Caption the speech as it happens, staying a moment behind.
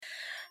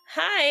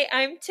Hi,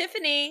 I'm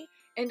Tiffany,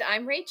 And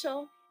I'm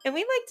Rachel. and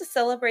we like to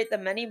celebrate the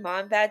many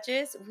mom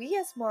badges we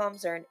as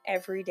moms earn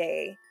every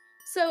day.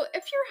 So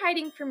if you're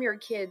hiding from your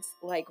kids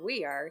like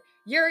we are,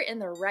 you're in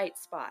the right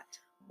spot.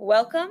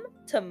 Welcome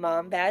to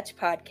Mom Badge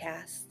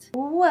Podcast.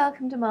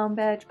 Welcome to Mom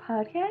Badge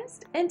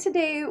Podcast, and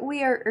today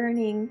we are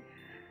earning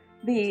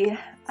the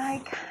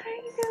I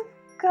kind of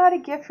got a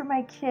gift for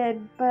my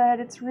kid, but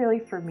it's really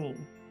for me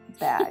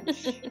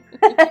badge.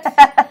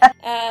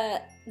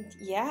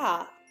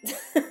 Yeah.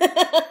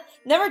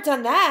 Never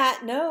done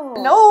that, no.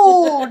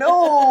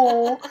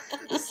 No.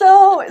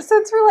 So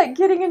since we're like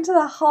getting into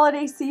the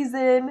holiday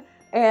season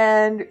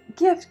and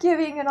gift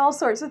giving and all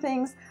sorts of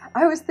things,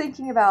 I was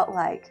thinking about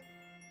like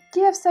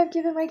gifts I've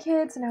given my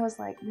kids, and I was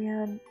like,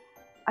 man,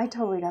 I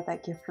totally got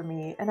that gift for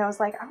me. And I was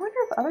like, I wonder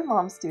if other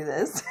moms do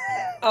this.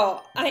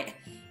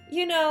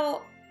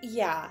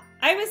 Yeah.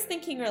 I was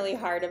thinking really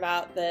hard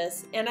about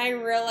this, and I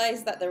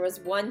realized that there was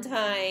one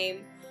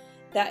time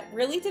that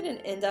really didn't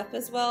end up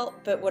as well,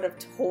 but would have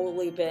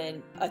totally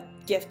been a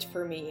gift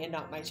for me and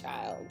not my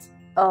child.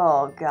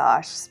 Oh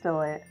gosh,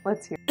 spill it.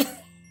 Let's hear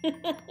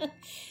it.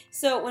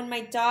 So when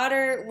my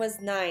daughter was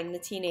 9, the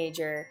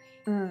teenager,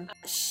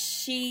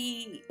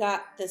 she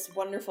got this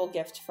wonderful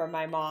gift from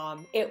my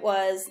mom. It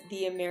was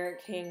the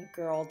American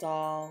Girl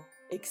doll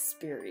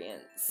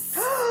experience.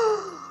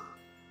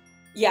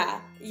 Yeah,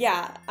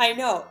 I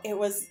know. It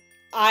was,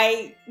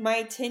 my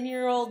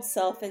 10-year-old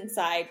self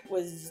inside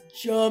was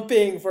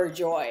jumping for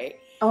joy.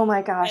 Oh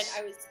my gosh.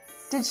 And I was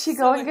Did she so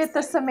go and get the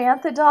excited.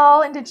 Samantha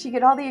doll, and did she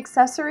get all the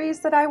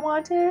accessories that I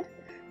wanted?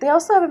 They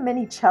also have a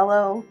mini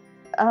cello.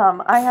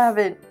 I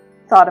haven't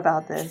thought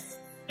about this.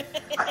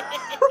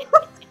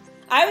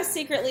 I was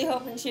secretly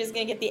hoping she was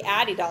going to get the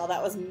Addie doll.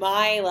 That was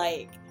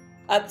my,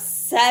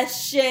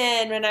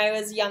 obsession when I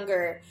was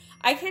younger.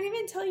 I can't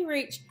even tell you,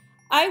 Rach,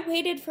 I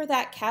waited for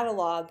that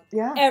catalog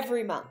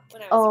every month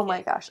when I was a Oh kid.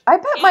 my gosh. I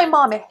bet my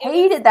mom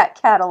hated that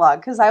catalog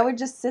because I would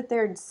just sit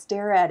there and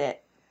stare at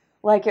it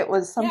like it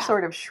was some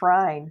sort of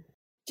shrine.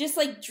 Just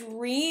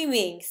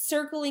dreaming,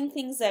 circling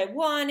things I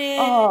wanted.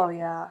 Oh,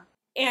 yeah.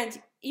 And,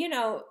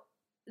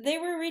 they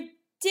were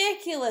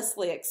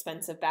ridiculously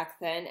expensive back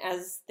then,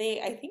 as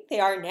I think they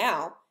are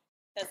now.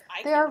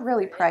 They are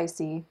really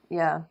pricey,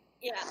 yeah.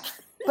 Yeah.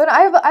 But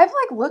I've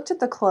looked at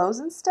the clothes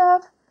and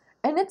stuff,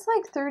 and it's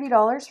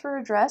 $30 for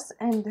a dress,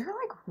 and they're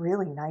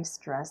really nice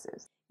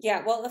dresses.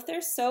 Yeah, well, if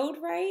they're sewed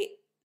right.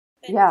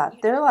 Then, yeah,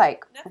 they're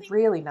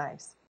really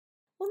nice.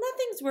 Well,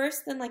 nothing's worse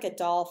than a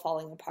doll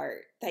falling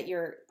apart that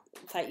you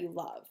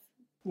love.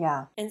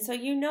 Yeah. And so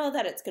you know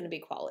that it's going to be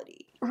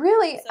quality.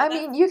 Really?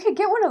 So you could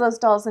get one of those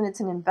dolls and it's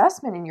an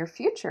investment in your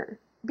future,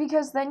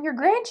 because then your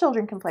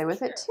grandchildren can play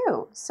with it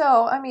too.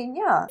 So,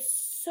 yeah.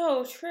 It's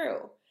so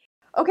true.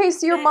 Okay,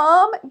 so your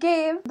mom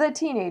gave the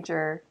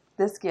teenager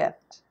this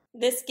gift.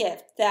 This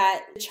gift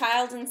that the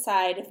child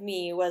inside of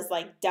me was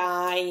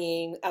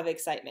dying of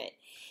excitement.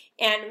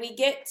 And we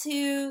get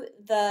to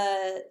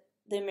the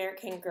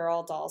American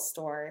Girl doll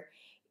store,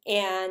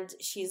 and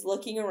she's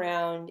looking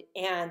around,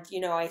 and,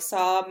 I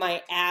saw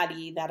my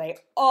Addie that I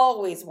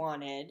always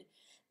wanted,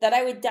 that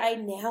I would die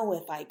now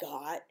if I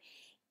got.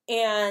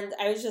 And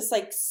I was just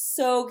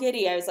so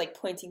giddy. I was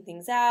pointing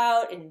things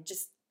out and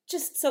just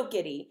so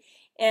giddy.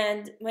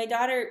 And my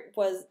daughter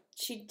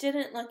she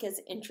didn't look as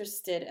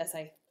interested as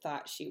I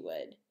thought she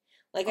would.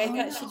 I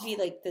thought she'd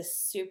be this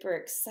super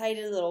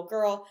excited little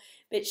girl,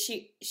 but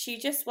she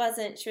just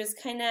wasn't. She was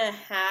kind of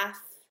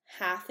half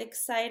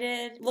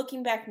excited.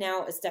 Looking back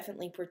now, it's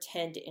definitely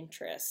pretend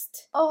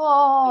interest.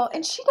 Oh,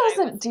 and she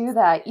doesn't do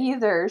that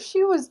either.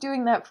 She was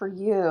doing that for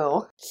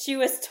you. She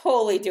was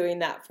totally doing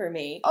that for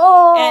me.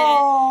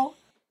 Oh.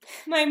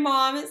 And my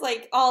mom is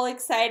all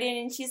excited,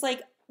 and she's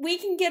like, we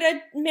can get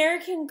an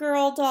American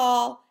Girl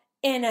doll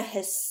in a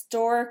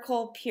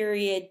historical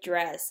period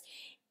dress.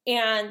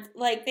 And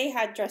they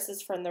had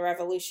dresses from the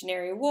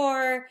Revolutionary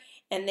War,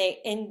 and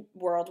in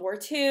World War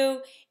II.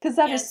 Because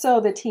that is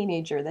so the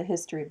teenager, the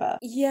history buff.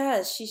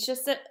 Yes, she's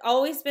just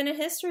always been a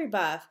history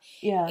buff.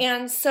 Yeah.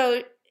 And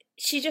so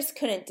she just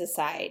couldn't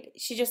decide.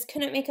 She just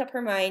couldn't make up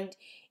her mind.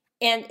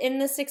 And in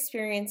this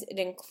experience, it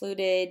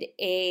included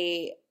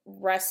a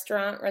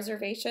restaurant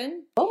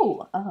reservation.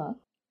 Oh, uh-huh.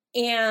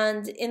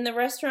 And in the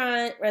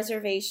restaurant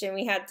reservation,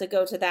 we had to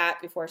go to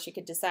that before she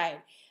could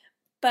decide.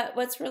 But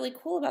what's really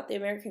cool about the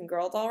American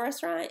Girl doll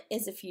restaurant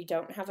is if you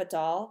don't have a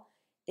doll,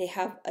 they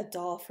have a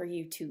doll for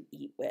you to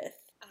eat with.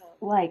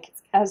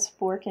 As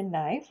fork and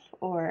knife,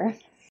 or?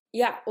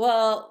 Yeah,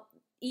 well,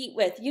 eat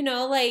with.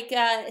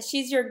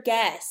 She's your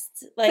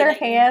guest. Their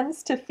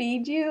hands to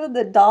feed you?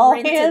 The doll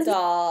hands? A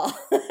doll.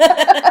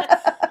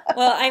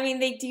 Well,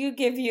 they do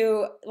give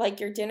you,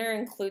 your dinner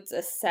includes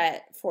a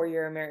set for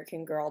your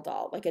American Girl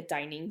doll, a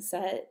dining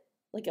set,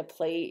 a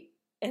plate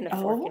and a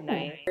fork and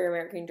knife for your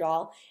American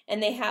doll.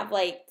 And they have,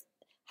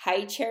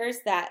 high chairs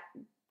that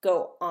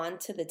go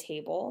onto the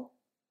table.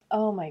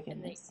 Oh, my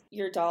goodness.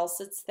 Your doll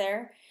sits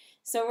there.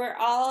 So we're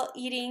all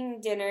eating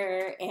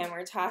dinner, and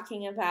we're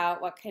talking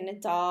about what kind of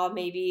doll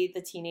maybe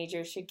the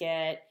teenager should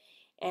get.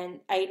 And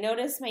I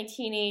noticed my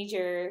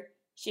teenager,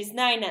 She's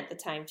 9 at the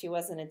time. She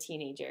wasn't a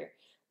teenager.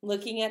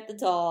 Looking at the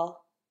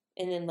doll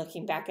and then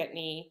looking back at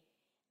me.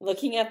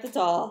 Looking at the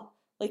doll,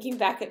 looking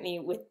back at me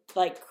with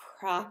like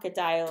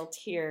crocodile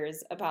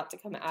tears about to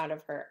come out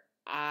of her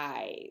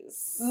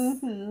eyes.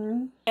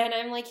 Mm-hmm. And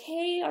I'm like,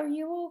 hey, are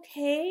you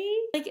okay?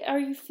 Like, are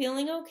you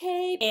feeling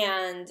okay?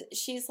 And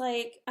she's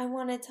like, I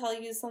want to tell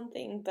you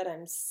something, but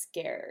I'm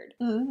scared.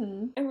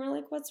 Mm-hmm. And we're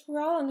like, what's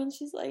wrong? And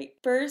she's like,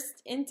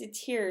 burst into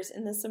tears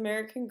in this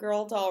American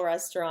Girl doll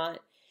restaurant.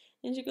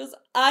 And she goes,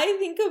 I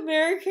think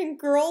American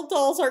Girl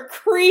dolls are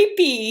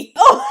creepy.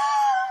 Oh.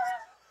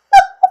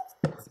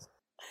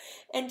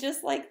 And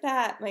just like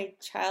that, my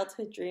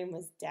childhood dream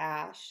was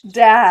dashed.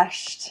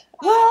 Dashed.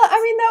 Well,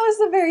 I mean, that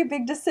was a very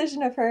big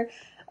decision of her.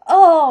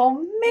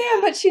 Oh,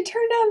 man, but she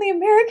turned down the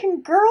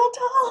American Girl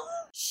doll?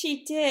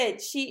 She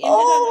did. She ended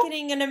up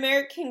getting an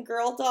American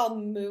Girl doll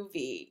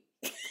movie.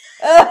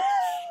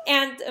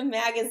 And a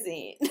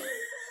magazine.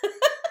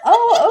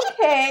 Oh,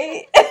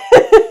 okay.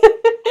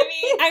 I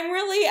mean, I'm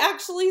really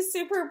actually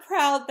super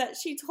proud that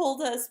she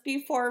told us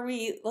before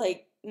we,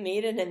 like,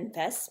 made an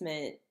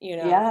investment, you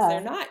know, because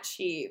they're not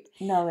cheap.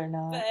 No, they're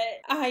not. But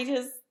I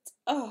just,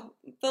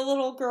 the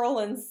little girl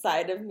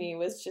inside of me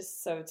was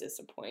just so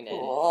disappointed.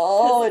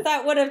 Because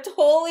that would have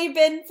totally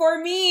been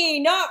for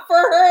me, not for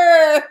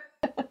her.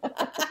 Well,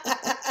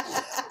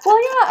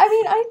 yeah, I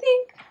mean, I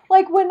think,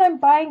 like, when I'm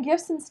buying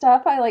gifts and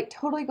stuff, I, like,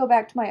 totally go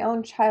back to my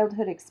own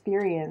childhood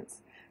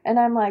experience. And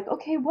I'm like,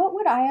 okay, what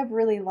would I have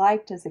really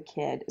liked as a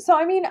kid? So,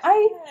 I mean,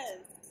 I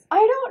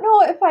don't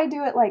know if I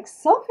do it, like,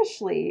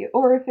 selfishly,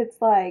 or if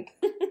it's, like,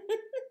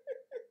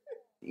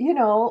 you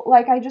know,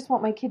 like, I just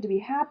want my kid to be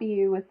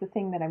happy with the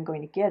thing that I'm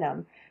going to get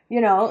him,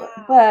 you know?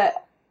 Yeah.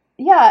 But,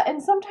 yeah, and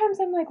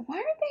sometimes I'm like, why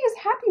aren't they as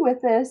happy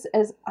with this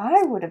as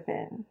I would have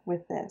been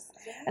with this?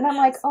 Yes. And I'm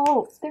like,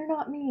 oh, they're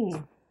not me.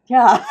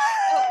 Yeah.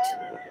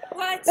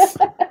 What?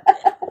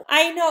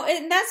 I know,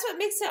 and that's what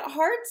makes it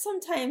hard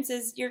sometimes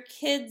is your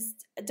kids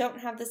don't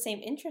have the same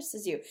interests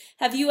as you.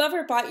 Have you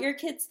ever bought your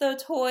kids, though,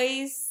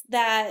 toys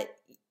that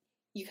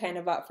you kind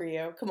of bought for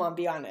you? Come on,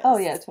 be honest. Oh,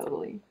 yeah,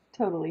 totally.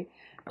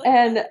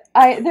 And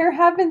there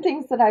have been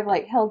things that I've,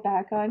 like, held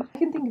back on. I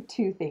can think of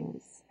 2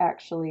 things,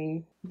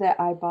 actually, that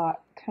I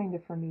bought kind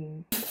of for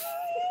me.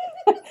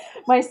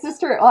 My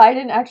sister, well, I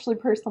didn't actually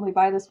personally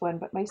buy this one,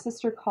 but my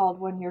sister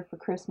called one year for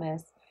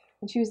Christmas.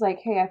 And she was like,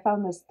 hey, I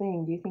found this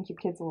thing. Do you think your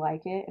kids will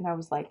like it? And I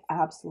was like,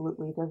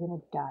 absolutely. They're going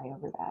to die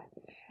over that.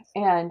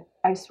 And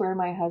I swear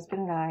my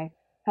husband and I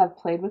have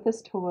played with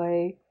this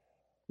toy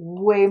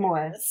way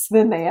more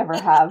than they ever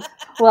have.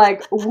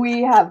 Like,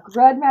 we have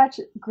grudge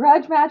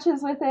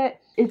matches with it.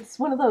 It's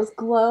one of those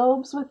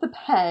globes with the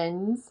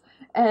pens.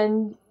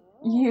 And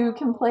you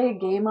can play a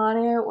game on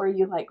it where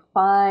you, like,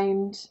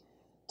 find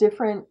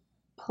different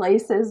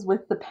places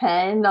with the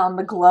pen on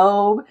the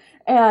globe.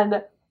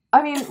 And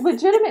I mean,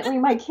 legitimately,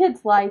 my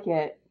kids like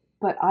it,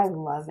 but I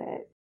love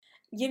it.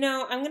 You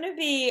know, I'm going to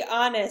be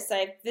honest.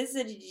 I've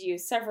visited you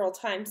several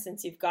times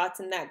since you've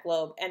gotten that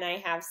globe, and I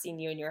have seen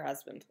you and your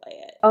husband play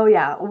it. Oh,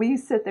 yeah. We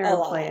sit there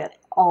and play it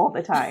all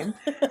the time.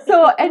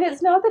 So, and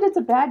it's not that it's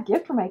a bad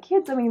gift for my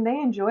kids. I mean, they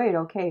enjoy it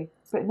okay,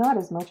 but not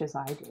as much as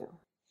I do.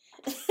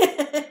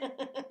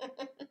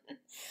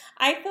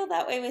 I feel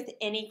that way with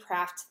any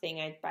craft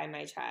thing I'd buy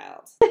my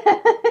child.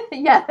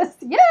 Yes.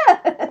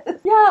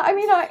 Yeah, I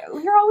mean,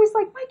 you're always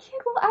like, my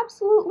kid will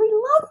absolutely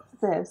love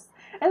this.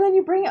 And then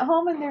you bring it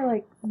home and they're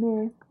like,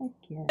 meh, I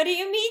can't. What do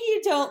you mean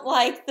you don't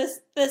like this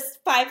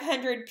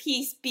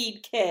 500-piece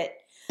bead kit?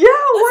 Yeah,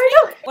 why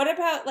not? What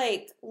about,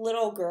 like,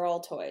 little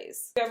girl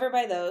toys? You ever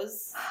buy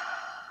those?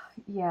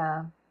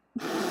 Yeah.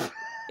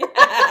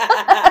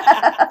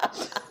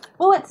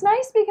 Well, it's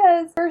nice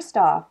because, first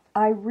off,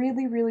 I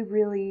really, really,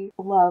 really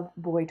love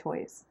boy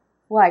toys.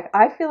 Like,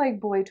 I feel like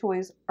boy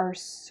toys are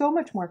so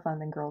much more fun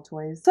than girl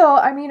toys. So,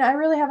 I mean, I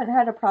really haven't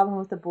had a problem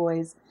with the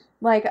boys.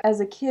 Like, as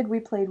a kid, we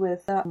played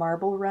with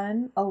Marble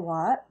Run a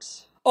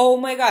lot. Oh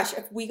my gosh,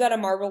 if we got a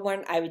marble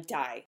one, I would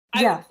die.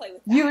 I would play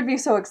with that. You would be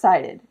so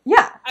excited.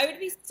 Yeah. I would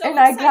be so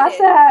excited.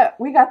 And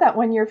we got that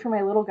one year for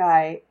my little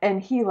guy,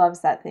 and he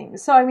loves that thing.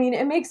 So, I mean,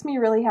 it makes me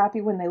really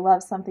happy when they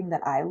love something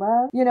that I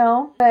love, you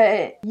know?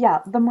 But, yeah,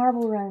 the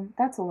Marble Run,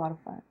 that's a lot of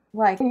fun.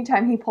 Like,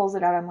 anytime he pulls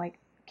it out, I'm like,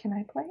 can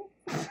I play?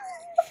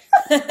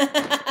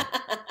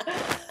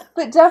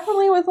 But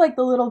definitely with, like,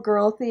 the little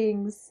girl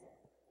things,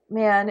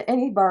 man,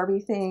 any Barbie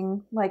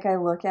thing, like, I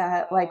look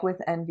at, like,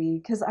 with envy,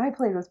 because I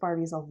played with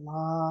Barbies a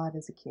lot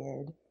as a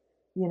kid,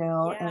 you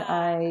know,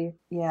 and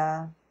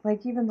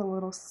like, even the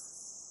little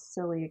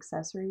silly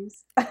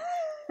accessories.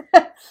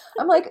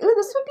 I'm like, ooh,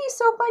 this would be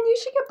so fun. You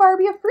should get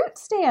Barbie a fruit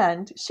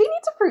stand. She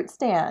needs a fruit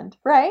stand,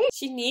 right?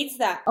 She needs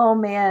that. Oh,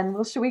 man.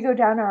 Well, should we go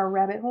down our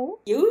rabbit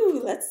hole?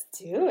 Ooh, let's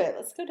do it.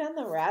 Let's go down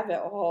the rabbit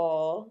hole.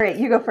 All right,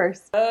 you go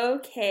first.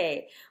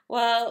 Okay.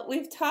 Well,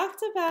 we've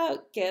talked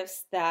about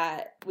gifts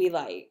that we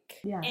like.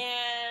 Yeah.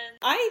 And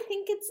I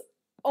think it's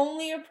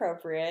only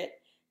appropriate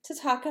to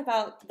talk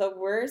about the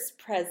worst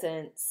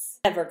presents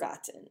ever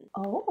gotten.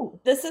 Oh.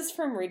 This is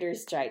from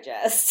Reader's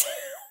Digest.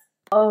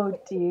 Oh,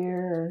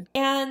 dear.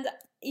 And,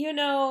 you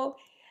know,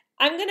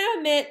 I'm going to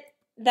admit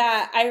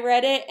that I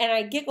read it and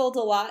I giggled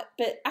a lot,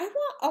 but I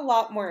want a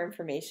lot more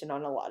information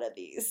on a lot of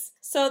these.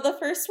 So the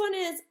first one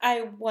is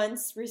I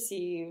once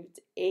received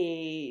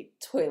a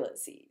toilet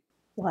seat.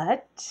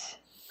 What?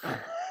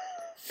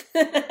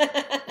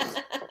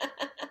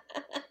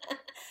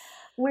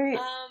 Wait,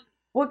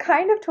 what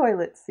kind of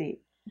toilet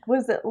seat?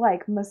 Was it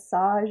like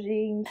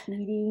massaging,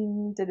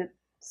 heating? Did it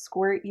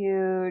squirt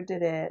you?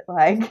 Did it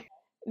like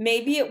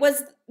maybe it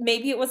was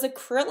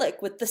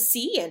acrylic with the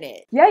C in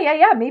it.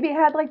 Yeah. Maybe it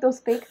had like those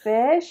fake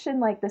fish and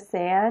like the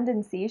sand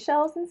and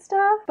seashells and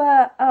stuff.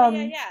 But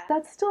Yeah.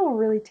 that's still a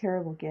really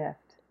terrible gift.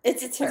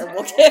 It's a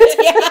terrible gift.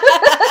 Yeah.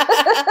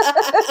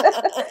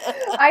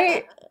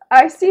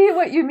 I see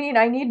what you mean.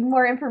 I need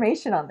more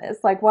information on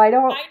this. Like,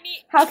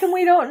 how come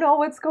we don't know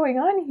what's going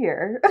on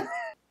here?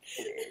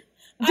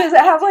 Does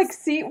it have like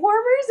seat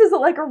warmers? Is it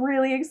like a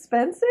really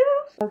expensive?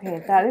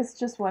 Okay, that is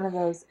just one of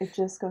those. It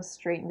just goes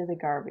straight into the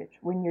garbage.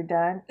 When you're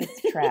done,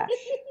 it's trash.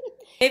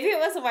 Maybe it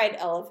was a white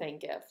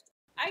elephant gift.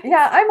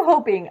 I'm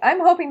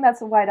hoping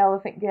that's a white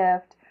elephant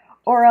gift,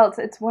 or else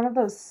it's one of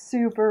those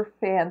super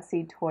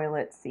fancy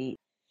toilet seats.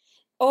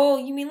 Oh,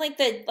 you mean like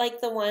the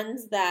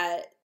ones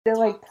that it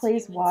like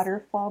plays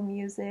waterfall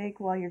music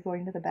while you're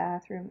going to the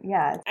bathroom?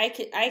 Yeah, I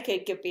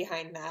could get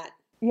behind that.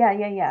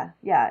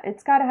 Yeah.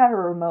 It's got to have a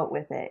remote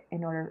with it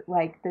in order,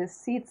 like the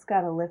seat's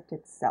got to lift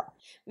itself.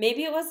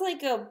 Maybe it was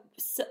like a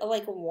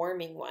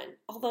warming one,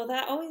 although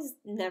that always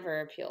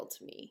never appealed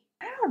to me.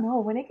 I don't know.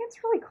 When it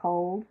gets really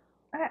cold,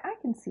 I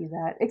can see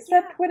that.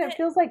 Except when it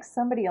feels like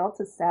somebody else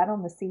has sat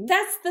on the seat.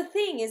 That's the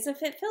thing, is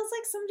if it feels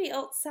like somebody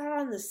else sat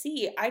on the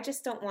seat, I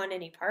just don't want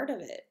any part of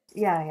it.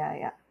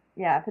 Yeah.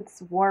 If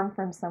it's warm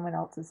from someone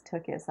else's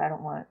tuchus, I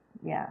don't want.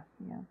 Yeah.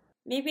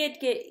 Maybe I'd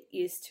get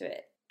used to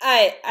it.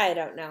 I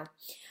don't know.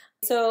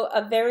 So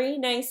a very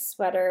nice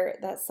sweater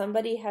that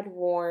somebody had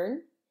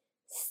worn,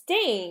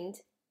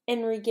 stained,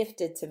 and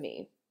regifted to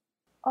me.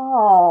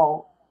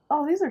 Oh,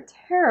 these are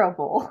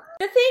terrible.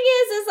 The thing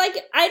is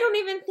like, I don't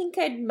even think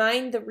I'd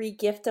mind the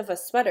regift of a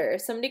sweater.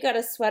 If somebody got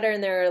a sweater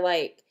and they're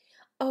like,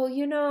 oh,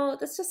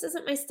 this just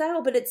isn't my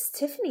style, but it's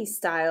Tiffany's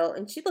style,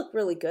 and she looked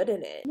really good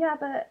in it. Yeah,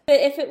 but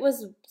if it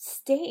was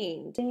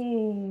stained.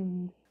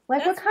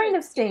 Like, what kind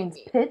of stains?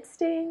 Pit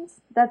stains?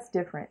 That's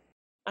different.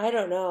 I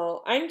don't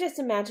know. I'm just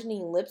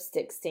imagining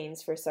lipstick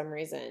stains for some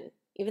reason,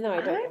 even though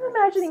I don't. I'm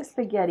imagining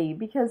spaghetti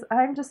because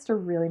I'm just a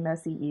really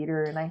messy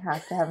eater and I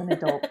have to have an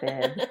adult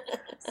bib.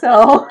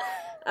 So,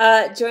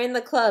 join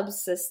the club,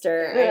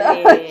 sister.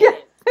 I mean,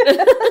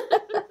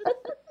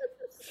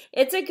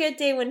 it's a good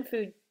day when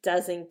food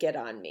doesn't get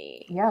on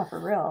me. Yeah, for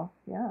real.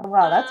 Yeah.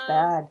 Wow, that's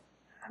bad.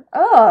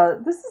 Oh,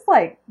 this is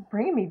like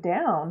bringing me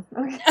down.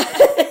 Okay.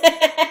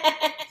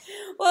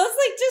 Well, it's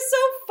like just so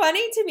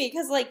funny to me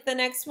because like the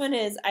next one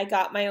is I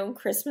got my own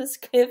Christmas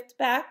gift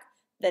back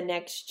the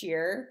next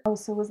year. Oh,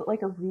 so was it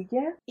like a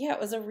regift? Yeah, it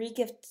was a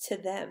regift to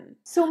them.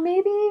 So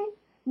maybe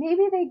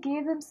they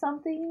gave them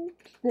something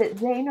that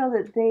they know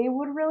that they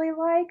would really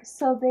like,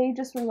 so they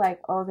just were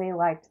like, oh, they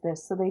liked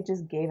this, so they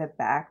just gave it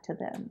back to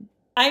them.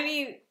 I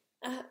mean,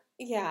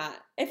 yeah,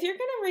 if you're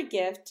gonna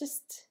regift,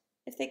 just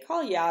if they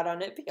call you out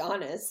on it, be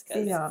honest.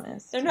 Be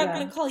honest. They're not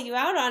going to call you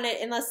out on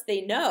it unless they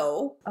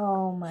know.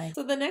 Oh my.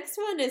 So the next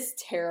one is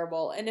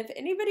terrible. And if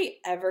anybody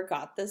ever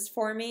got this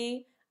for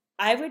me,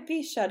 I would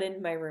be shut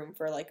in my room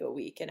for like a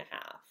week and a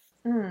half.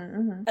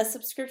 Mm-hmm. A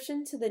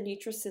subscription to the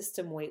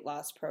Nutrisystem weight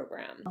loss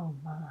program. Oh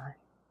my.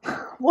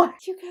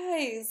 What? You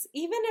guys,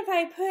 even if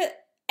I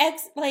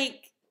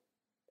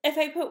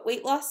put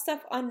weight loss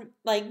stuff on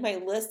like my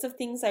list of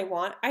things I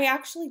want, I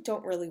actually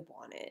don't really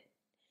want it.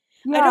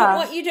 Yeah. I don't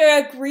want you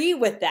to agree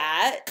with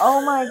that.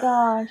 Oh my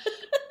gosh.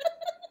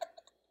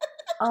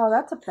 Oh,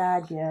 that's a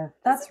bad gift.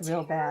 That's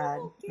real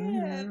bad. Gift.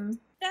 Mm-hmm.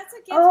 That's a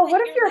gift. Oh,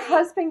 what if your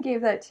husband gave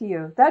that to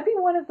you? That'd be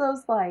one of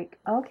those like,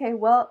 okay,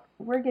 well,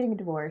 we're getting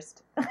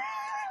divorced.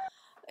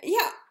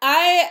 Yeah,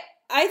 I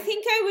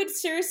think I would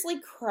seriously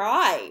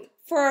cry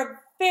for a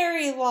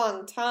very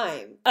long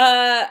time.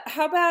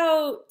 How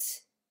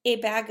about a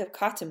bag of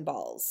cotton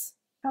balls?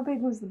 How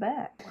big was the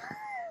bag?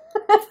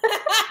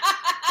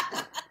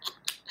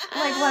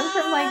 Like one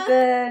from like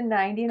the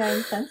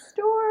 99-cent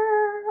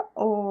store,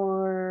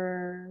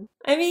 or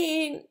I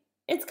mean,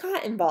 it's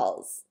cotton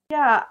balls.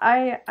 Yeah,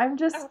 I'm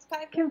just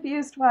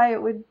confused why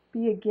it would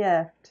be a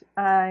gift.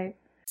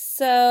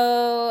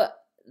 So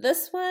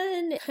this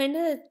one kind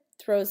of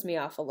throws me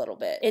off a little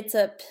bit. It's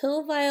a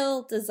pill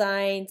vial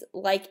designed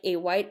like a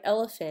white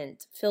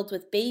elephant filled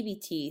with baby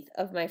teeth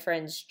of my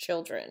friend's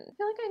children. I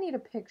feel like I need a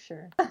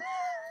picture.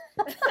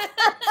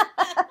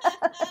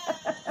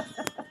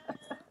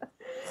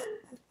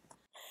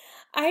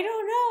 I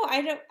don't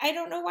know. I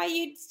don't know why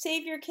you'd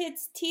save your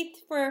kid's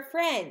teeth for a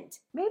friend.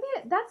 Maybe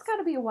that's got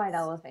to be a white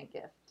elephant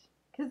gift,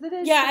 because it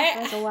is shaped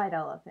like a white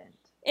elephant.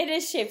 It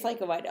is shaped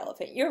like a white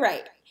elephant. You're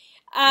right.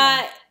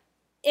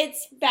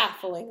 It's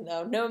baffling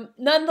though. No,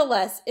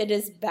 nonetheless, it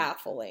is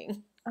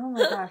baffling. Oh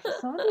my gosh,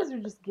 some of these are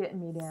just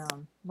getting me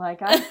down.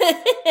 Like I.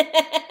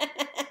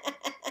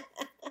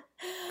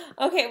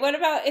 Okay, what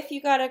about if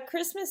you got a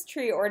Christmas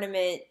tree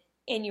ornament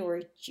and you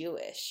were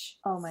Jewish?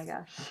 Oh my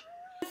gosh.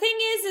 thing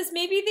is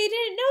maybe they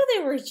didn't know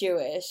they were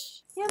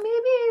Jewish. Yeah,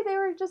 maybe they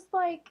were just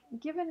like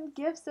given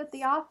gifts at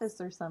the office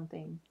or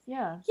something.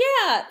 Yeah.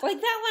 Yeah, like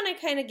that one I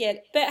kind of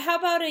get. But how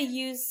about a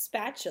used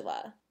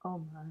spatula?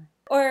 Oh my.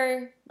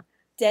 Or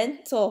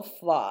dental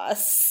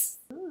floss?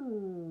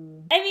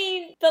 Ooh. I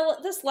mean,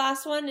 this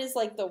last one is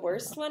like the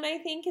worst one, I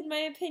think, in my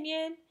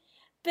opinion.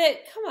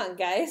 But come on,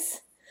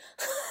 guys.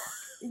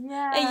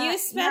 Yeah. A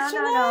used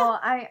spatula? No.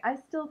 I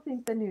still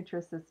think the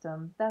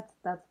Nutrisystem. That's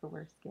the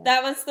worst gift.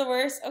 That one's the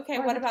worst? Okay,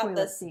 Or what the about toilet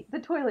this? seat. The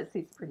toilet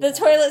seat's pretty The bad.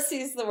 toilet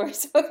seat is the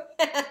worst.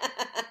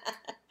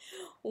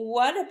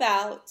 What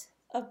about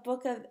a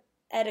book of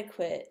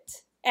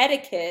etiquette?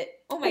 Etiquette?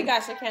 Oh my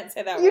gosh, I can't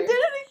say that You word. did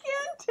it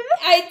again, too.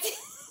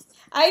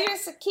 I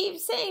just keep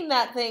saying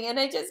that thing and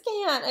I just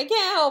can't. I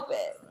can't help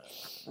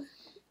it.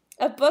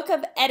 A book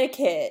of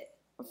etiquette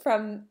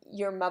from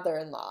your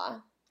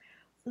mother-in-law.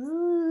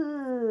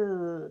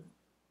 Ooh.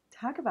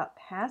 Talk about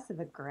passive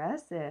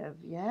aggressive.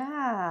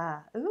 Yeah.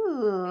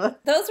 Ooh.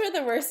 Those were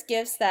the worst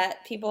gifts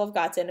that people have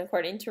gotten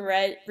according to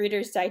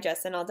Reader's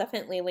Digest, and I'll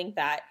definitely link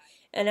that.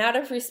 And out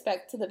of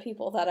respect to the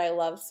people that I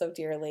love so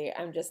dearly,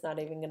 I'm just not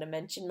even going to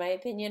mention my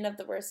opinion of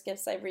the worst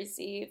gifts I've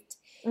received.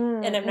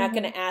 And I'm not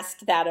going to ask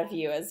that of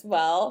you as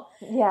well.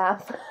 Yeah.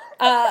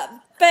 But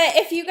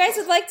if you guys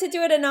would like to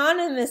do it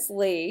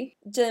anonymously,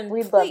 then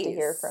We'd love to please,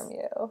 hear from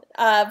you.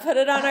 put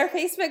it on our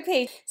Facebook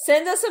page.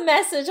 Send us a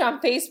message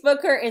on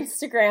Facebook or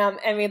Instagram,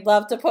 and we'd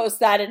love to post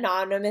that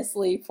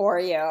anonymously for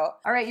you.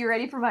 All right, you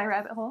ready for my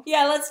rabbit hole?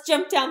 Yeah, let's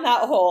jump down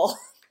that hole.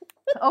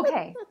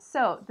 Okay,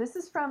 so this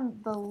is from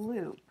the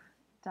Loop.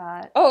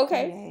 Oh,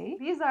 okay.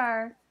 These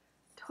are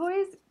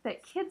toys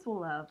that kids will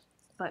love,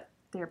 but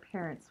their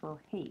parents will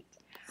hate.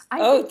 I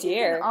think you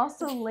can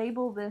also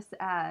label this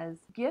as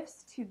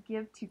gifts to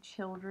give to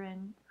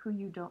children who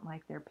you don't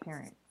like their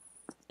parents.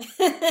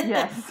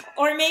 Yes.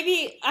 Or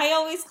maybe I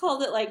always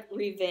called it like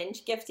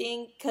revenge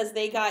gifting because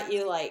they got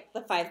you like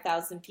the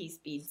 5,000 piece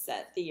bead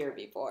set the year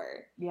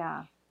before.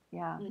 Yeah.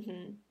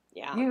 Mm-hmm.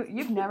 Yeah.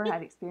 You've never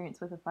had experience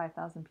with a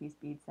 5,000 piece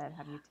bead set,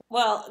 have you?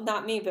 Well,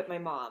 not me, but my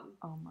mom.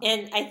 Oh my.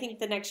 And I think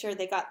the next year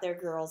they got their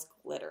girls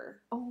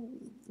glitter. Oh.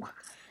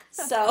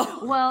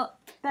 So. Well,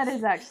 that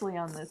is actually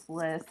on this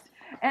list.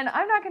 And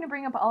I'm not going to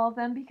bring up all of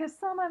them because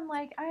some I'm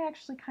like, I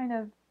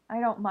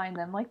don't mind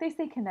them. Like they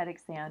say kinetic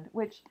sand,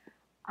 which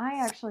I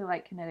actually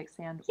like kinetic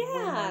sand way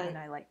more than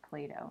I like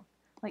Play-Doh.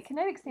 Like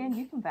kinetic sand,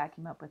 you can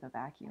vacuum up with a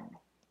vacuum.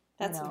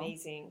 That's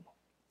amazing.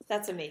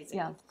 That's amazing.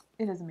 Yeah,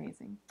 it is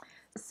amazing.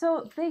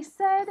 So they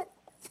said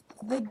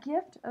the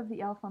gift of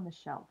the elf on the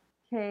shelf.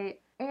 Okay,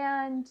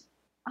 and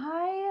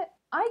I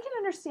can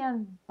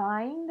understand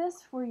buying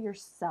this for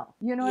yourself.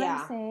 You know what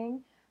I'm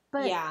saying?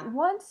 But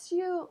once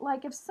you,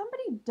 like, if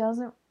somebody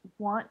doesn't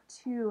want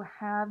to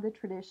have the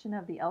tradition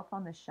of the elf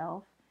on the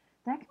shelf,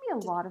 that can be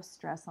a lot of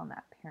stress on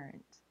that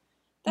parent.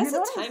 That's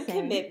a time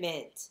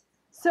commitment.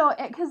 So,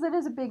 because it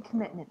is a big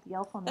commitment, the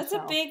elf on the shelf.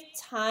 That's a big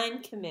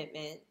time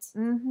commitment.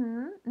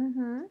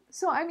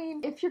 So, I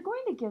mean, if you're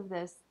going to give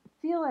this,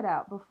 feel it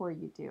out before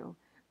you do.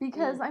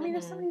 Because, I mean,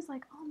 if somebody's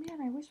like, oh man,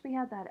 I wish we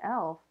had that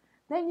elf,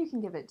 then you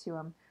can give it to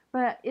them.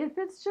 But if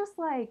it's just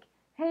like,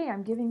 hey,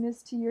 I'm giving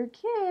this to your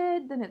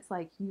kid, then it's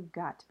like, you've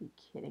got to be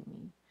kidding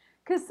me.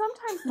 Because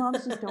sometimes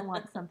moms just don't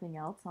want something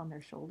else on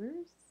their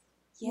shoulders.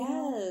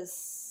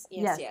 Yes.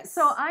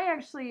 So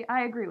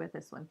I agree with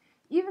this one.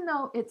 Even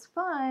though it's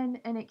fun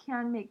and it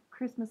can make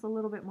Christmas a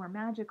little bit more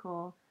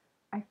magical,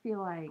 I feel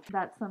like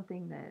that's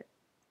something that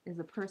is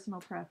a personal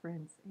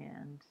preference,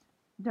 and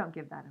don't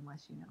give that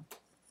unless you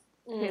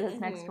know. Okay, this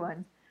next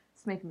one,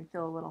 it's making me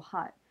feel a little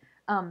hot.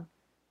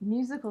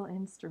 Musical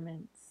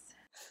instruments.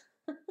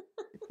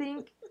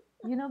 Think,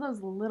 you know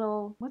those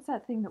little, what's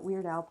that thing that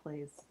Weird Al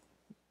plays?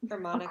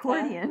 Harmonica?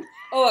 Accordion.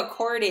 Oh,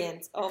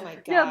 accordions. Oh my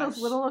gosh. Yeah, those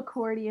little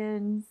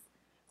accordions.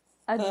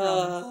 A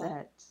drum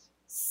set.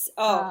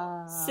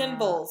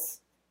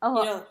 Cymbals.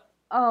 A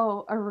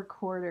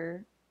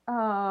recorder.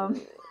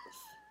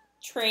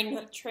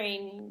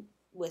 Train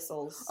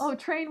whistles. Oh,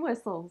 train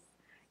whistles.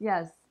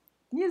 Yes.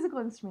 Musical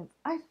instruments.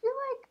 I feel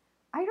like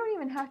I don't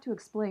even have to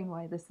explain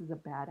why this is a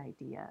bad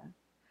idea.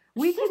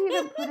 We could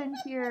even put in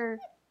here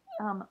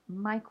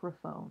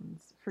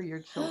microphones for your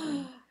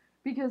children.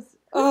 Because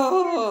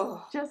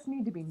kids just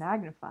need to be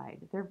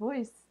magnified. Their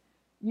voice,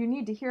 you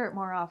need to hear it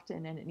more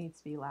often and it needs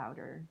to be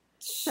louder.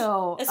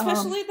 So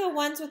especially the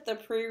ones with the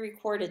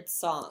pre-recorded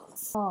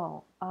songs.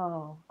 Oh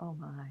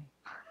my.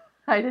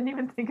 I didn't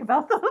even think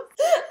about those.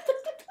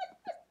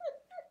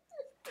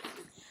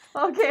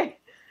 Okay.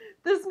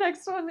 This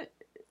next one.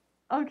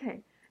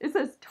 Okay. It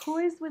says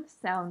toys with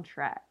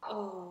soundtrack.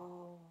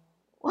 Oh.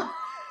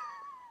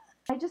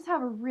 I just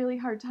have a really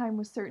hard time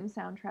with certain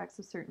soundtracks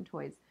of certain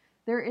toys.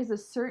 There is a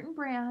certain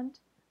brand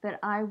that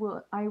I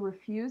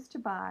refuse to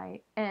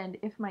buy, and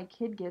if my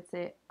kid gets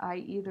it, I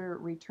either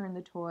return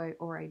the toy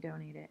or I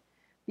donate it,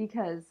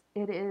 because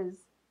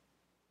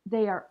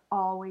they are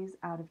always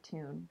out of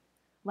tune.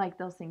 Like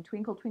they'll sing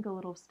Twinkle Twinkle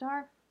Little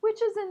Star,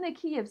 which is in the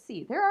key of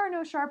C. There are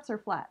no sharps or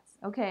flats,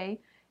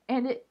 okay?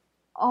 And it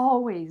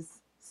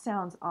always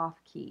sounds off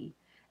key.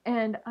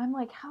 And I'm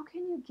like, how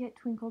can you get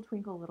Twinkle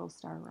Twinkle Little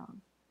Star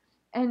wrong?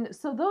 And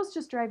so those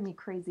just drive me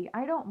crazy.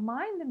 I don't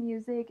mind the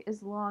music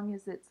as long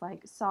as it's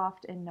like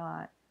soft and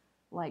not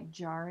like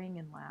jarring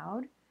and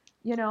loud,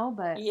 but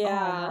oh Yeah.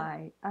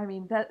 my. I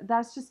mean,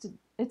 that's just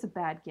it's a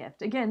bad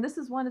gift. Again, this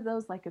is one of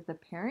those, like, if the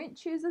parent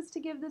chooses to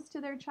give this to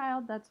their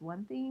child, that's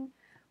one thing.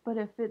 But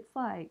if it's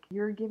like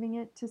you're giving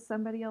it to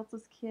somebody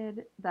else's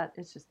kid, that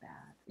it's just bad.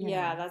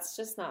 Yeah, that's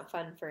just not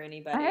fun for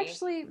anybody. I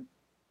actually,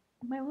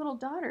 my little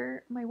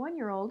daughter, my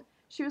 1-year-old,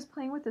 she was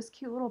playing with this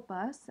cute little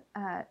bus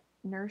at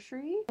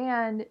nursery,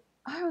 and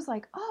I was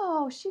like,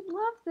 oh, she'd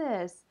love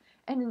this.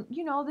 And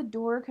the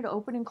door could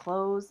open and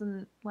close,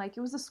 and like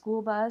it was a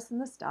school bus, and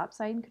the stop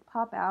sign could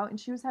pop out, and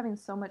she was having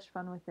so much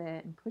fun with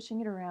it and pushing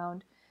it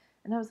around.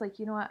 And I was like,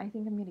 you know what, I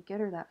think I'm going to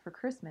get her that for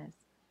Christmas.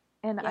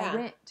 And I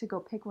went to go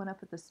pick one up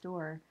at the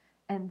store,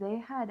 and they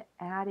had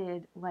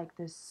added like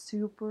this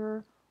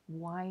super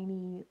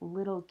whiny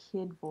little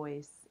kid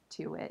voice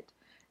to it.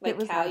 Like It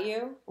was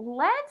Caillou?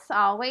 let's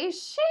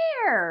always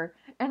share.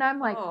 And I'm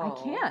like, I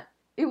Oh. can't.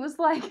 It was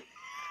like,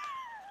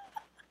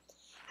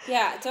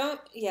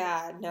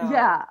 Yeah, no.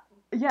 yeah.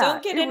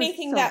 Don't get it was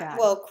anything so that bad.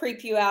 will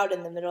creep you out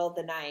in the middle of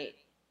the night.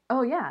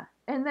 Oh, yeah.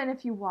 And then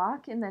if you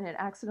walk and then it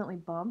accidentally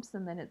bumps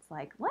and then it's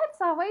like, let's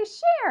always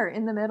share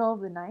in the middle of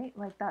the night.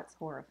 Like, that's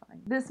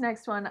horrifying. This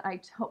next one, I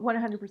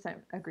 100%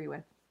 agree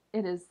with.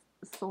 It is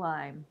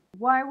slime.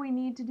 Why we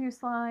need to do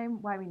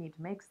slime, why we need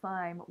to make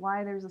slime,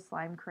 why there's a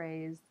slime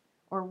craze,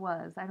 or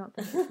was. I don't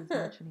think it's as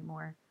much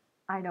anymore.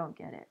 I don't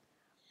get it.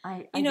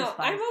 I I'm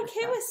despise this okay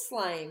stuff. with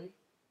slime.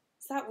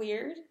 Is that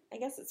weird? I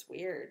guess it's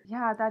weird.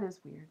 Yeah, that is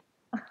weird.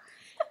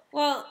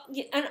 Well,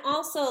 and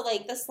also,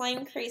 like, the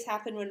slime craze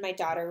happened when my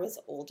daughter was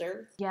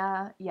older.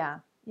 Yeah.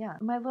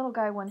 My little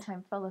guy one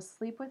time fell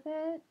asleep with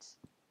it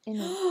in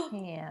his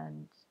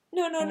hand.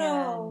 No.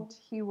 And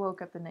he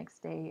woke up the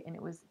next day and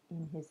it was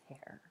in his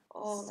hair.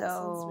 Oh, that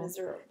sounds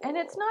miserable. And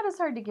it's not as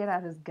hard to get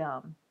out as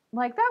gum.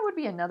 Like, that would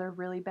be another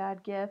really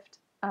bad gift.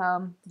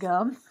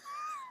 Gum.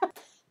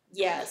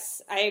 Yes,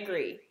 I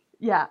agree.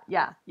 Yeah.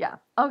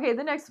 Okay,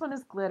 the next one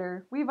is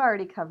glitter. We've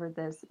already covered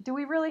this. Do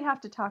we really have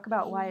to talk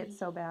about why it's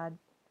so bad?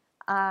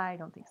 I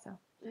don't think so.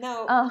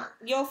 No,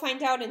 you'll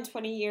find out in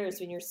 20 years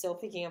when you're still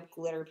picking up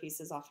glitter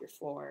pieces off your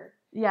floor.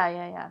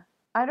 Yeah.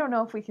 I don't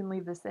know if we can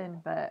leave this in,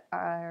 but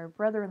our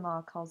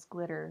brother-in-law calls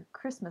glitter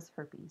Christmas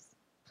herpes.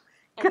 I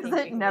Because think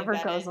we it can never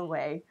leave that goes in.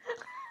 away.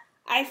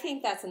 I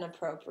think that's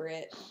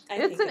inappropriate.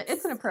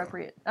 It's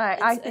inappropriate.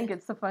 I think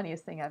it's the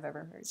funniest thing I've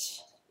ever heard.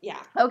 Yeah.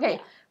 Okay,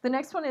 yeah. The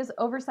next one is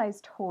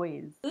oversized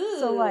toys. Ooh.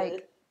 So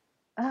like,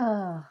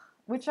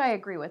 which I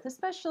agree with,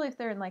 especially if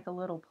they're in like a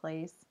little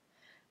place.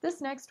 This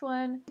next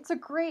one, it's a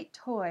great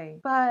toy,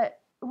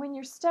 but when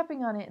you're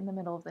stepping on it in the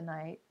middle of the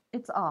night,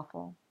 it's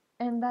awful.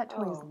 And that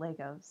toy is Oh.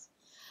 Legos.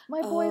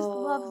 My boys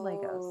love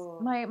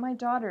Legos. My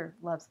daughter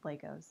loves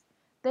Legos.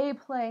 They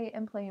play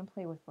and play and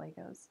play with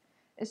Legos.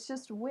 It's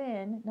just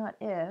when, not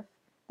if,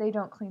 they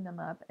don't clean them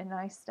up and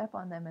I step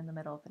on them in the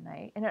middle of the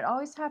night. And it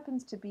always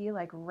happens to be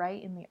like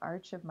right in the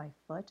arch of my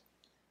foot.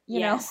 You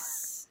know?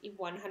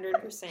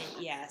 100%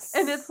 yes.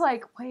 And it's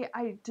like, wait,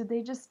 did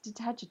they just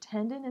detach a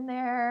tendon in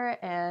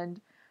there? And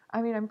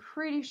I mean, I'm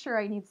pretty sure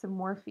I need some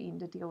morphine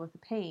to deal with the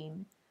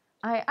pain.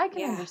 I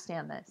can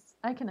understand this.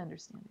 I can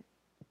understand it.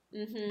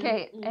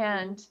 Okay,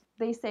 and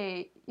they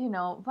say,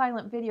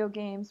 violent video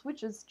games,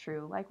 which is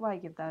true. Like, why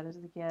give that as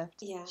a gift?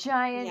 Yeah.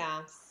 Giant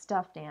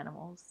stuffed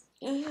animals.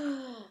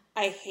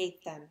 I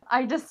hate them.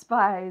 I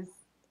despise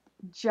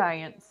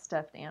giant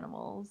stuffed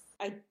animals.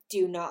 I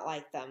do not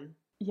like them.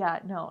 Yeah,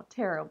 no,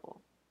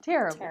 terrible.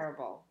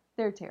 Terrible.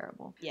 They're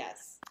terrible.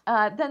 Yes.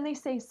 Then they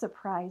say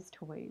surprise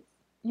toys.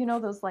 You know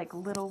those like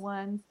little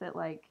ones that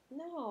like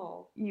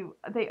No.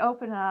 they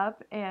open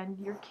up and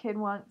your kid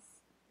wants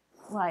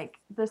like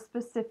the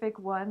specific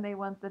one. They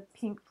want the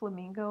pink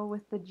flamingo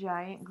with the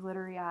giant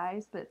glittery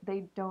eyes, but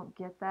they don't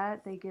get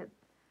that. They get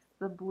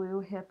the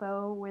blue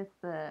hippo with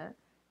the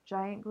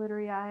giant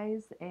glittery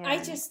eyes, and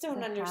I just don't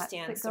the hats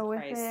understand that go with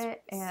surprise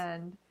it, toys.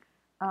 and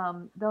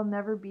they'll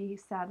never be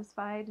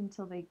satisfied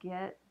until they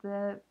get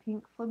the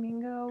pink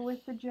flamingo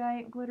with the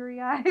giant glittery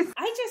eyes.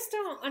 I just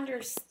don't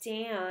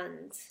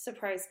understand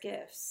surprise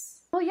gifts.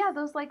 Well, yeah,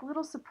 those like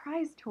little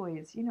surprise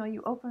toys.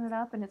 You open it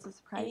up and it's a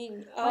surprise. I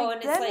mean, like,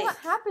 and then it's like, what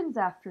happens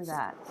after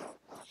that?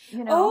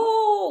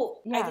 I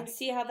Yeah. can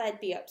see how that'd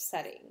be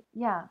upsetting.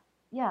 Yeah.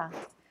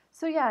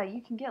 So yeah,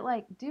 you can get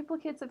like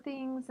duplicates of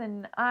things,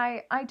 and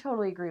I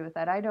totally agree with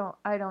that. I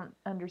don't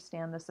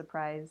understand the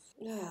surprise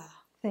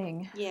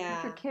thing. Yeah.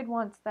 If your kid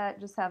wants that,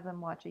 just have them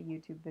watch a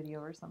YouTube video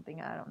or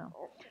something. I don't know.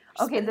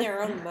 Spend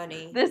their own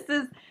money. This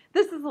is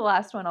the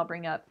last one I'll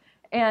bring up,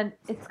 and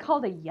it's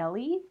called a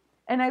Yelly.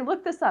 And I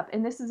looked this up,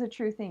 and this is a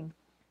true thing.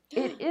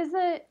 It is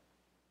a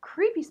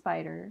creepy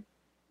spider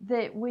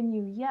that when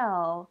you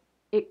yell,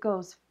 it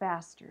goes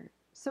faster.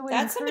 So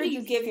That's somebody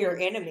you give your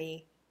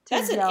enemy.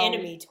 That's an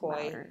enemy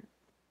toy. Louder.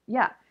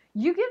 Yeah.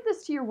 You give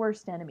this to your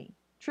worst enemy.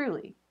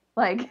 Truly.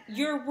 Like,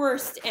 Your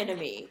worst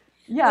enemy.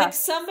 yeah. Like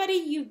somebody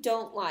you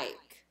don't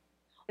like.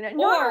 Not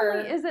Or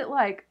only is it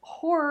like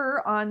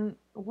horror on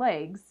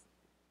legs,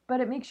 but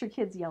it makes your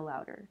kids yell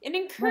louder. it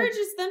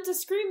encourages them to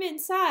scream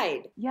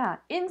inside. Yeah,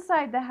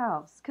 inside the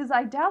house. Because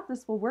I doubt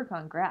this will work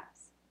on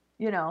grass.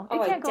 You know,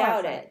 Oh, it can't I go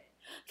doubt outside. it.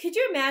 Could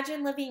you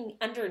imagine living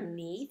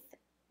underneath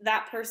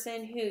that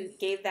person who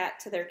gave that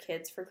to their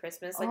kids for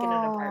Christmas, like in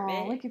an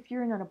apartment? Like if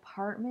you're in an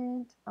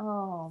apartment.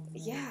 Oh,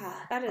 man. Yeah,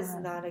 that is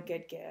not a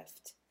good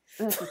gift.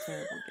 That's a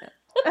terrible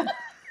gift.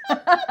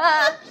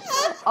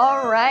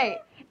 All right.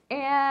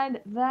 And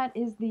that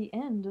is the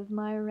end of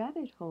my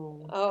rabbit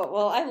hole. Oh,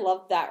 well, I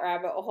love that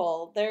rabbit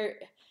hole.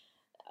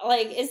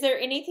 Like, is there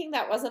anything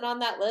that wasn't on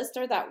that list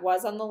or that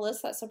was on the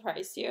list that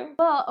surprised you?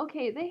 Well,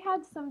 okay, they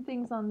had some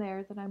things on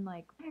there that I'm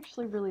like, I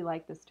actually really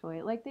like this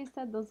toy. Like they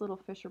said, those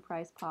little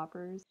Fisher-Price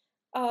poppers,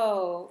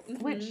 Oh,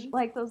 which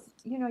like those,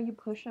 you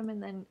push them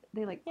and then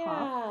they like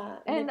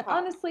pop. yeah. And they pop,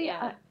 honestly,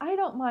 yeah. I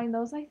don't mind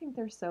those. I think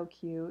they're so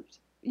cute,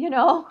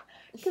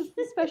 because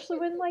especially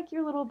when like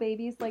your little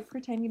baby's like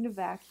pretending to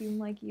vacuum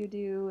like you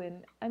do.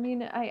 And I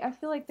mean, I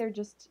feel like they're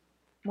just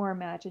more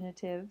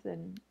imaginative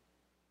than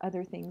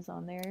other things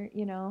on there,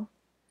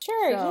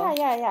 Sure, So-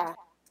 yeah.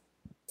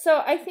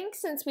 So I think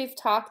since we've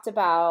talked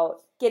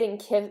about getting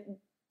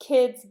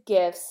kids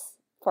gifts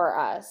for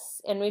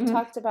us, and we've Mhm.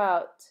 talked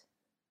about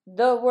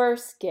the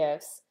worst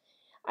gifts,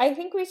 I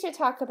think we should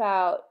talk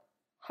about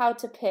how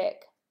to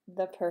pick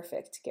the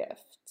perfect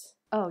gift.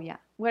 Oh yeah.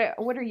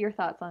 What are your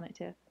thoughts on it,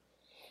 Tiff?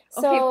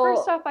 So, Okay,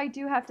 first off, I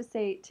do have to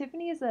say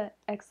Tiffany is an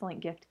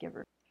excellent gift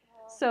giver.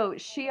 So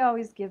she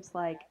always gives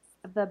like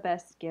the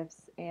best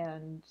gifts,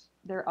 and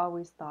they're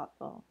always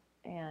thoughtful.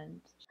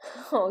 And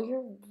oh,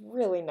 you're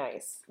really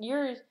nice.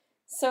 You're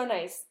so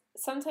nice.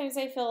 Sometimes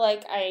I feel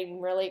like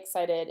I'm really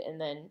excited, and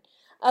then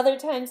other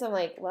times I'm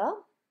like,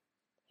 well,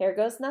 here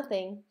goes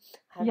nothing.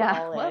 I'm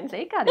yeah, all well, in.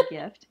 they got a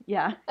gift.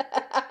 Yeah.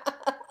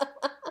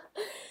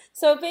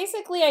 So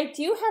basically, I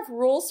do have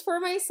rules for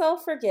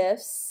myself for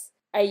gifts.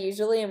 I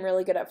usually am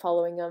really good at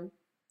following them.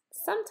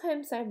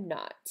 Sometimes I'm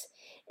not.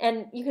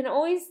 And you can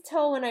always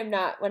tell when I'm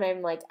not, when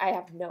I'm like, I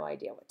have no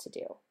idea what to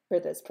do for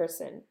this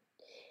person.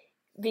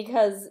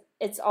 Because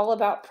it's all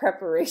about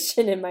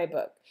preparation in my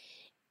book.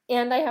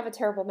 And I have a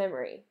terrible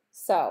memory.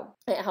 So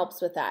it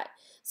helps with that.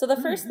 So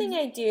the first thing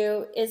I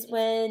do is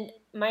when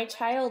my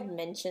child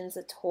mentions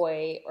a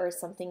toy or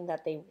something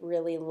that they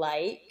really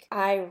like,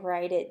 I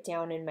write it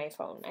down in my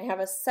phone. I have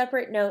a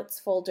separate notes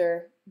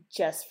folder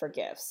just for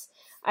gifts.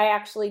 I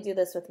actually do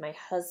this with my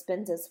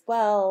husband as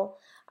well.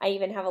 I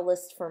even have a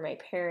list for my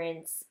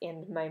parents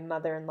and my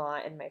mother-in-law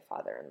and my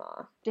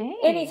father-in-law. Dang.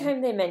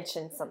 Anytime they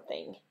mention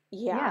something.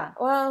 Yeah.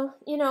 Well,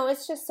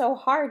 it's just so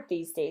hard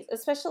these days,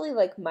 especially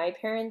like my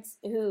parents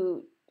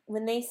who,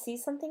 when they see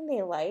something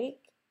they like,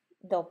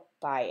 they'll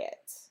buy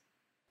it.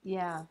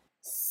 Yeah.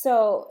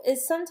 So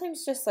it's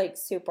sometimes just like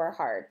super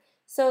hard.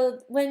 So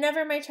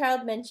whenever my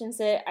child mentions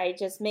it, I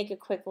just make a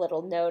quick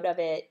little note of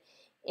it.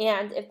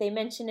 And if they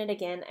mention it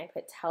again, I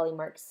put tally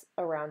marks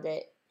around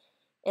it.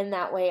 And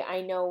that way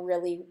I know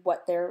really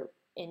what they're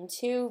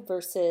into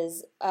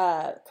versus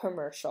a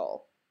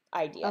commercial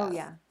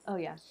idea. Oh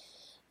yeah.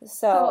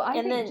 So I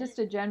and think then just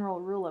a general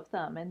rule of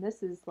thumb, and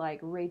this is like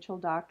Rachel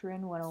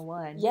Doctrine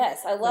 101.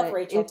 yes, I love but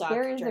Rachel if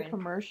Doctrine. there is a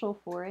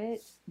commercial for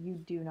it, you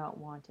do not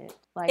want it.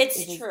 Like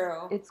It's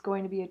true. It's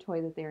going to be a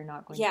toy that they are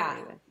not going to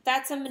play with.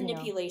 That's a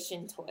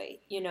manipulation toy,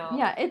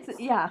 Yeah,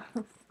 yeah.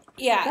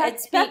 Yeah,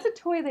 that's a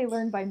toy they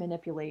learned by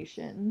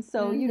manipulation,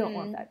 so you don't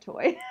want that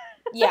toy.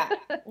 Yeah,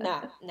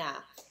 no.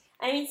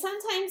 I mean,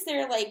 sometimes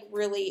they're like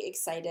really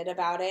excited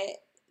about it,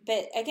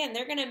 but again,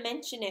 they're going to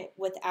mention it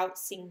without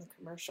seeing the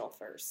commercial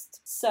first.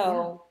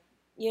 So,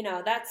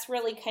 that's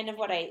really kind of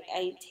what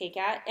I take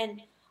at.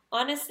 And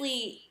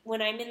honestly,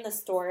 when I'm in the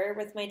store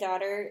with my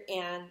daughter,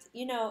 and,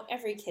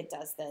 every kid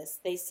does this,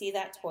 they see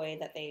that toy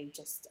that they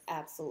just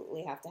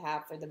absolutely have to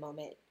have for the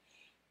moment,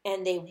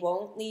 and they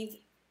won't leave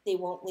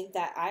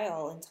that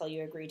aisle until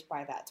you agree to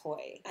buy that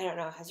toy. I don't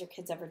know. Has your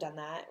kids ever done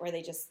that? Where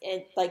they just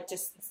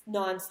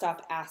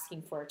nonstop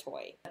asking for a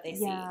toy that they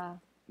see?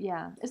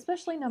 Yeah.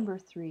 Especially number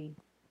 3.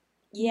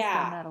 Yeah. He's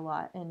done that a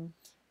lot. And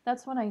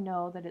that's when I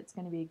know that it's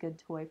going to be a good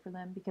toy for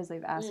them because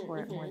they've asked for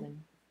it more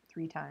than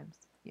 3 times.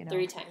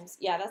 3 times.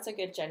 Yeah, that's a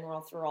good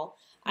general rule.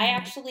 I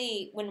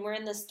actually, when we're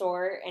in the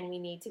store and we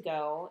need to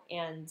go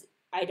and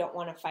I don't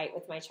want to fight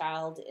with my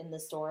child in the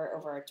store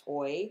over a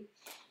toy,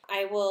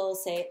 I will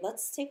say,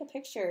 let's take a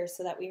picture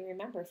so that we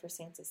remember for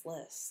Santa's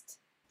list.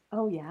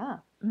 Oh, yeah.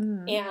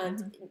 Mm-hmm.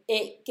 And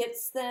it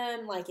gets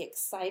them, like,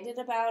 excited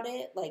about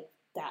it, like,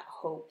 that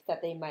hope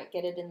that they might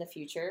get it in the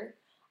future.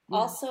 Yeah.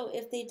 Also,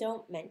 if they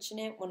don't mention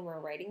it when we're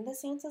writing the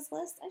Santa's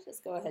list, I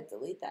just go ahead and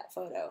delete that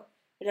photo.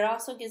 But it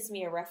also gives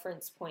me a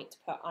reference point to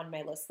put on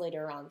my list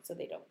later on so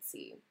they don't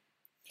see.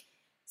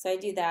 So I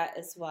do that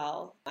as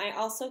well. I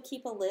also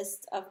keep a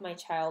list of my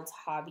child's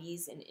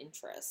hobbies and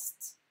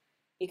interests,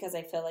 because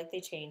I feel like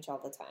they change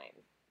all the time.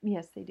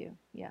 Yes, they do.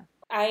 Yeah.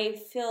 I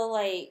feel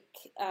like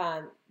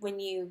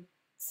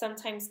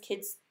sometimes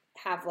kids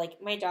have,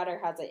 like, my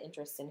daughter has an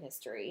interest in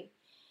history.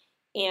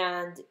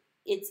 And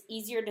it's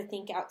easier to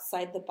think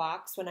outside the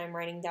box when I'm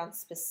writing down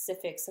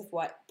specifics of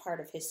what part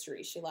of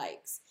history she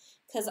likes.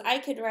 Because I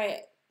could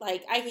write,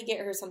 like, I could get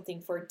her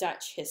something for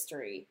Dutch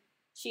history.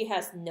 She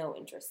has no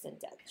interest in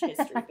Dutch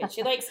history, but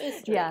she likes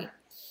history. Yeah.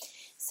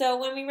 So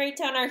when we write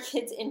down our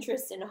kids'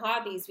 interests and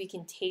hobbies, we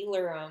can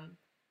tailor them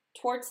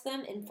towards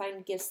them and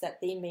find gifts that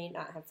they may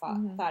not have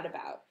thought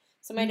about.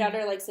 So my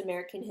daughter likes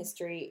American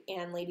history,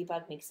 and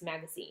Ladybug makes a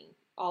magazine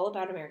all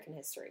about American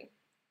history.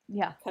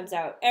 Yeah. Comes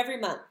out every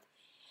month.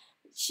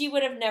 She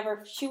would have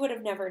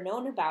never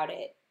known about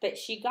it, but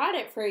she got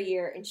it for a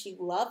year and she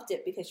loved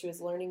it because she was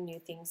learning new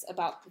things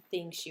about the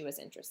things she was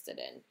interested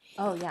in.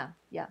 Oh, yeah.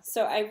 Yeah.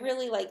 So I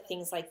really like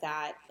things like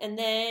that. And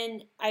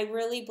then I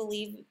really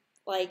believe,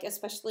 like,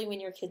 especially when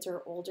your kids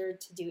are older,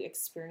 to do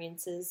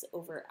experiences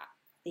over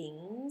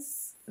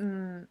things.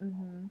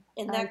 Mm-hmm.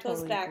 And that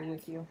goes back agree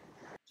with you.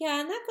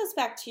 Yeah, and that goes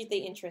back to the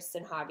interest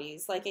in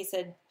hobbies. Like I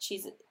said,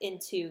 she's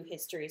into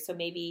history, so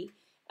maybe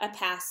a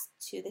pass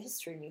to the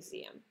history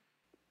museum.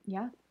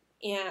 Yeah.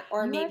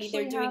 Or You maybe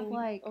they're actually doing have,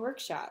 like, a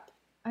workshop.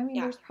 I mean,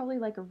 Yeah. there's probably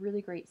like a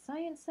really great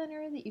science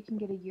center that you can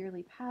get a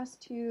yearly pass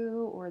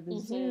to, or the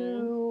Mhm.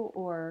 zoo,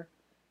 or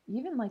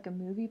even like a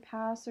movie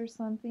pass or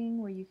something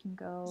where you can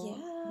go,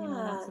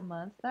 once a Yeah.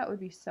 month. That would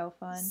be so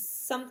fun.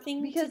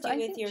 Something Because to do I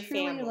with think your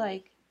truly, family.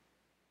 like,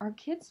 our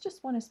kids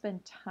just want to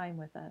spend time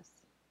with us.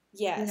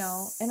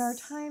 Yes. And our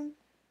time,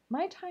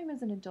 my time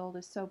as an adult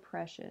is so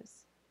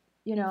precious,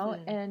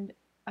 and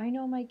I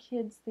know my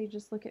kids, they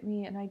just look at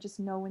me and I just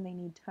know when they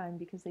need time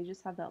because they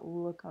just have that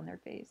look on their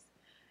face,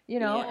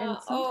 Yeah.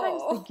 and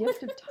sometimes the Oh.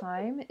 gift of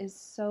time is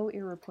so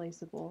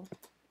irreplaceable,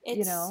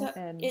 It's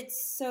and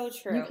it's so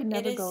true. you can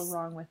never It go is-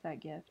 wrong with that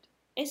gift.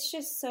 It's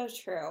just so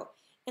true.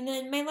 And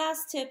then my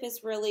last tip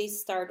is really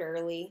start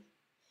early.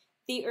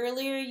 The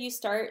earlier you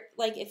start,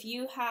 like if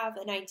you have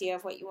an idea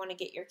of what you want to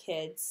get your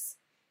kids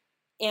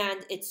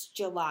and it's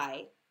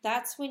July,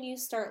 that's when you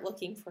start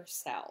looking for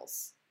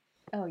sales.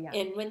 Oh, yeah.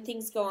 And when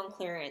things go on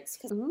clearance.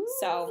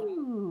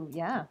 Ooh,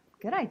 yeah.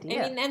 Good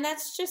idea. I mean, and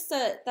that's just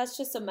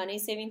a money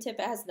saving tip.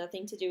 It has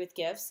nothing to do with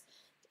gifts.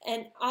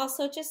 And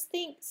also just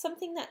think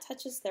something that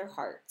touches their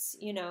hearts,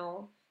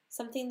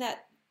 something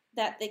that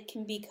they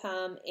can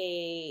become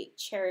a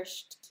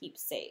cherished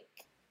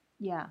keepsake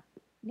yeah.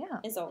 Yeah.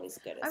 is always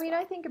good as I mean,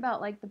 well. I think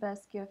about like the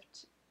best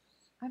gift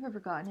I've ever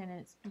gotten, and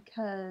it's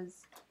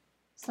because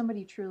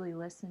somebody truly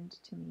listened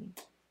to me,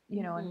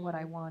 and what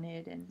I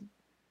wanted, and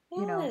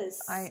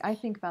Yes. I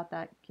think about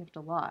that gift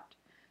a lot.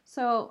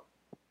 So,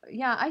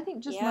 yeah, I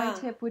think just my Yeah.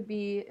 tip would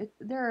be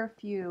there are a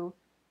few.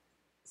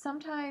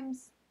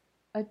 Sometimes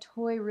a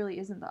toy really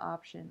isn't the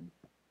option.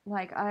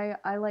 Like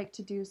I like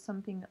to do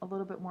something a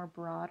little bit more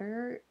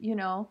broader,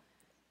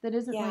 that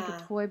isn't like a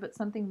Yeah. toy, but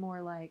something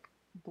more like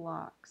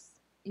blocks.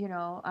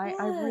 I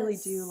really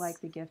do Yes. like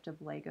the gift of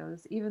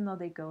Legos, even though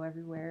they go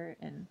everywhere,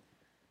 and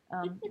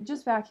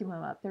just vacuum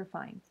them up. They're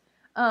fine.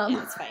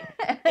 Yeah, it's fine.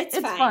 It's It's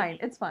fine. fine.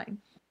 It's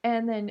fine.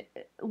 And then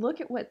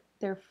look at what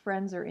their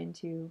friends are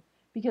into,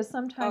 because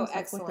sometimes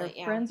like what their excellent,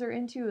 yeah. friends are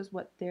into is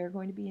what they're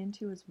going to be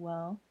into as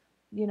well.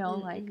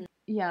 Like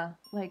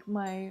like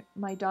my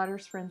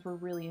daughter's friends were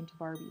really into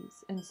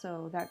Barbies, and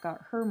so that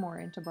got her more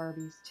into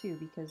Barbies too,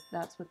 because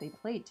that's what they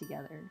played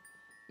together.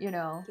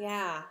 Yeah.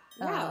 Yeah,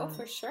 Um,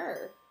 for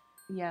sure.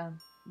 Yeah.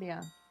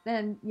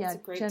 Then That's a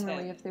great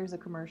generally tip. if there's a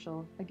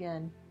commercial,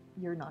 again,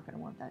 you're not going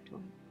to want that toy.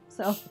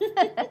 So,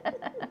 but At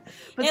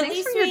thanks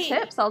least for your we-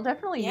 tips. I'll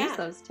definitely use Yeah.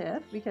 those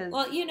tips because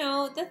Well,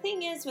 the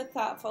thing is with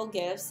thoughtful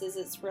gifts is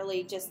it's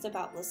really just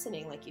about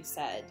listening, like you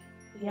said.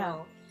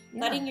 Yeah.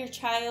 Letting your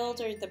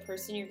child or the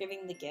person you're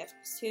giving the gift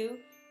to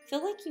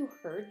feel like you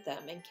heard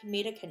them and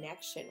made a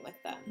connection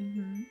with them.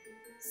 Mm-hmm.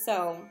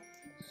 So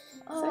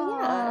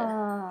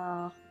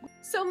yeah.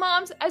 So,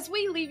 moms, as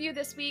we leave you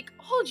this week,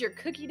 hold your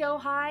cookie dough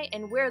high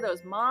and wear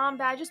those mom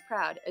badges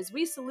proud as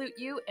we salute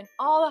you and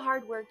all the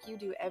hard work you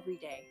do every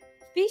day.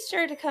 Be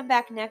sure to come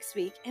back next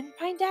week and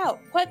find out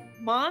what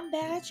mom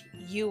badge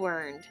you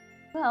earned.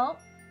 Well,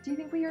 do you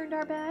think we earned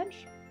our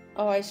badge?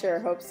 Oh, I sure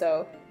hope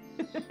so.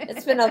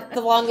 It's been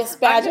the longest I'm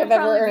badge gonna I've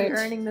ever probably be earned.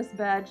 earning this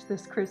badge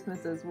this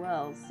Christmas as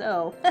well.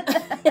 So,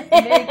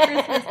 Merry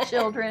Christmas,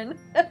 children.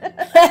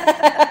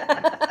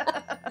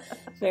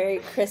 Merry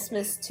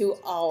Christmas to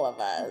all of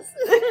us.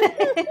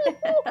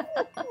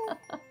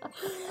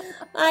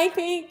 I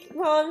think,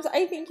 moms,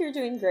 you're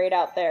doing great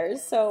out there.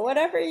 So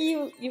whatever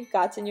you've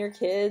gotten your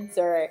kids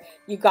or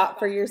you got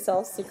for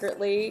yourself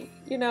secretly,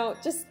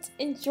 just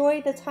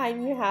enjoy the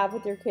time you have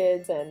with your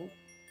kids. And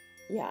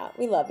yeah,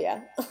 we love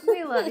you.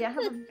 We love you. Have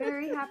a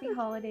very happy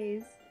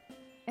holidays.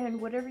 And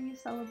whatever you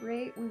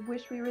celebrate, we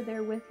wish we were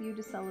there with you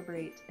to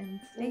celebrate. And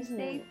stay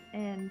safe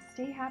and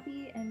stay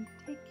happy and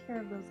take care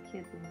of those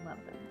kids and love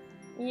them.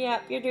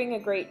 Yep, you're doing a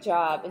great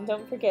job. And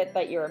don't forget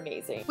that you're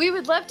amazing. We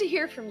would love to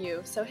hear from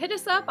you, so hit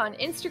us up on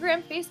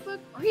Instagram, Facebook,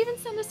 or even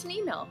send us an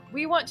email.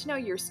 We want to know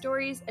your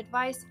stories,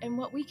 advice, and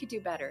what we could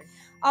do better.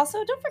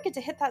 Also, don't forget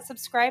to hit that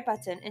subscribe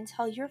button and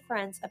tell your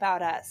friends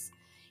about us.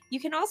 You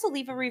can also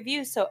leave a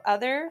review so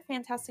other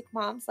fantastic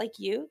moms like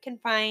you can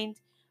find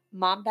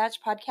Mom Badge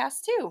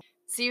Podcast too.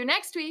 See you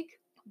next week.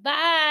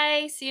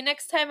 Bye. See you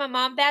next time on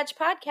Mom Badge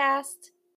Podcast.